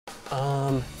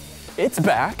It's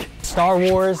back. Star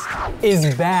Wars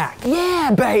is back.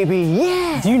 Yeah, baby,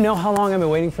 yeah. Do you know how long I've been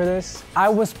waiting for this? I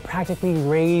was practically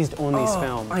raised on these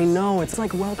films. I know, it's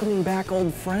like welcoming back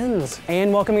old friends.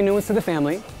 And welcoming new ones to the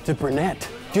family. To Brunette.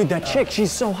 Dude, that chick,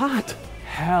 she's so hot.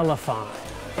 Hella fine.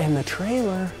 And the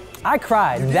trailer. I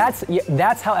cried.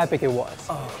 That's how epic it was.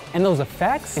 And those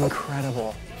effects?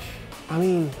 Incredible. I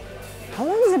mean, how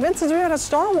long has it been since we had a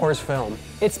Star Wars film?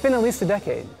 It's been at least a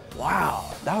decade.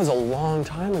 Wow, that was a long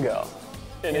time ago.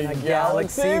 In a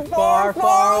galaxy far,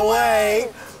 far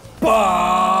away.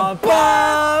 Ba,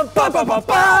 ba, ba, ba, ba,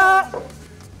 ba.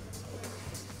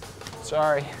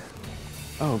 Sorry.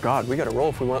 Oh God, we gotta roll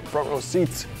if we want front row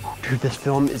seats. Dude, this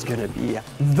film is gonna be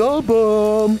the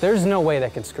bomb. There's no way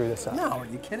that can screw this up. No, are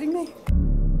you kidding me?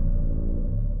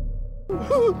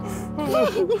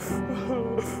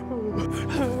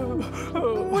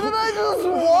 What did I just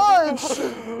watch?